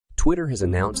Twitter has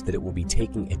announced that it will be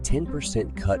taking a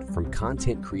 10% cut from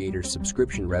content creators'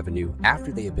 subscription revenue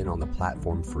after they have been on the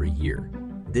platform for a year.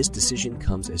 This decision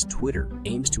comes as Twitter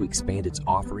aims to expand its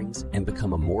offerings and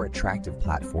become a more attractive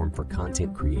platform for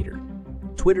content creators.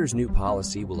 Twitter's new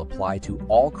policy will apply to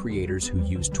all creators who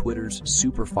use Twitter's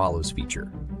Super Follows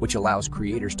feature, which allows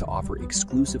creators to offer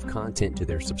exclusive content to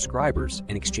their subscribers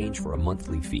in exchange for a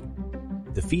monthly fee.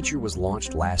 The feature was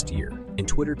launched last year, and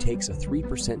Twitter takes a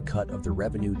 3% cut of the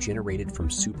revenue generated from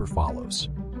Super Follows.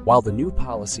 While the new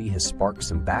policy has sparked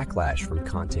some backlash from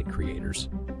content creators,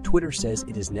 Twitter says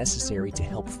it is necessary to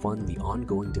help fund the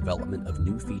ongoing development of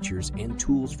new features and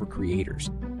tools for creators.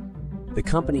 The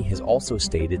company has also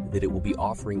stated that it will be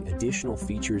offering additional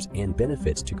features and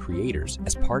benefits to creators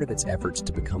as part of its efforts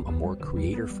to become a more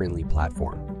creator-friendly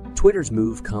platform. Twitter's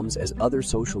move comes as other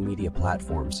social media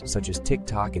platforms such as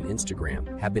TikTok and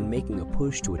Instagram have been making a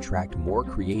push to attract more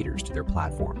creators to their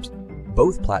platforms.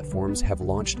 Both platforms have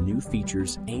launched new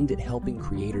features aimed at helping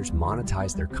creators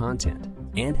monetize their content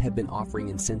and have been offering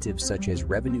incentives such as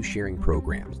revenue-sharing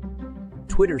programs.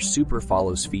 Twitter's Super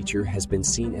Follows feature has been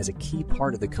seen as a key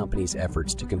part of the company's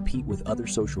efforts to compete with other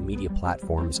social media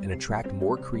platforms and attract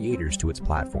more creators to its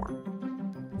platform.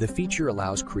 The feature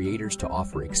allows creators to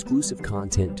offer exclusive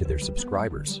content to their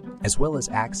subscribers, as well as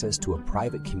access to a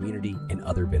private community and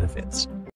other benefits.